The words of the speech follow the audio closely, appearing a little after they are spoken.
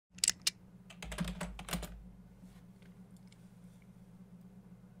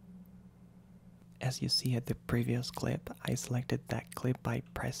as you see at the previous clip, I selected that clip by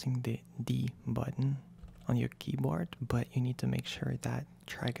pressing the D button on your keyboard, but you need to make sure that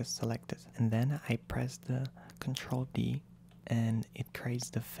track is selected. And then I press the Control D and it creates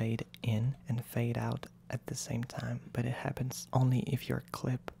the fade in and fade out at the same time, but it happens only if your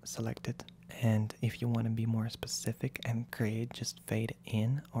clip selected. And if you want to be more specific and create just fade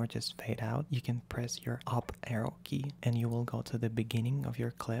in or just fade out, you can press your up arrow key and you will go to the beginning of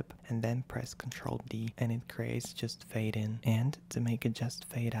your clip and then press Control D and it creates just fade in. And to make it just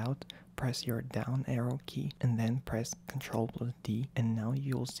fade out, press your down arrow key and then press Control plus D and now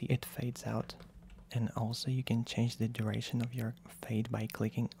you will see it fades out. And also you can change the duration of your fade by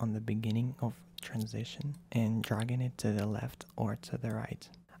clicking on the beginning of transition and dragging it to the left or to the right.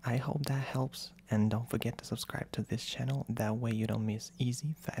 I hope that helps, and don't forget to subscribe to this channel, that way you don't miss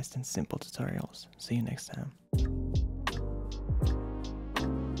easy, fast and simple tutorials. See you next time.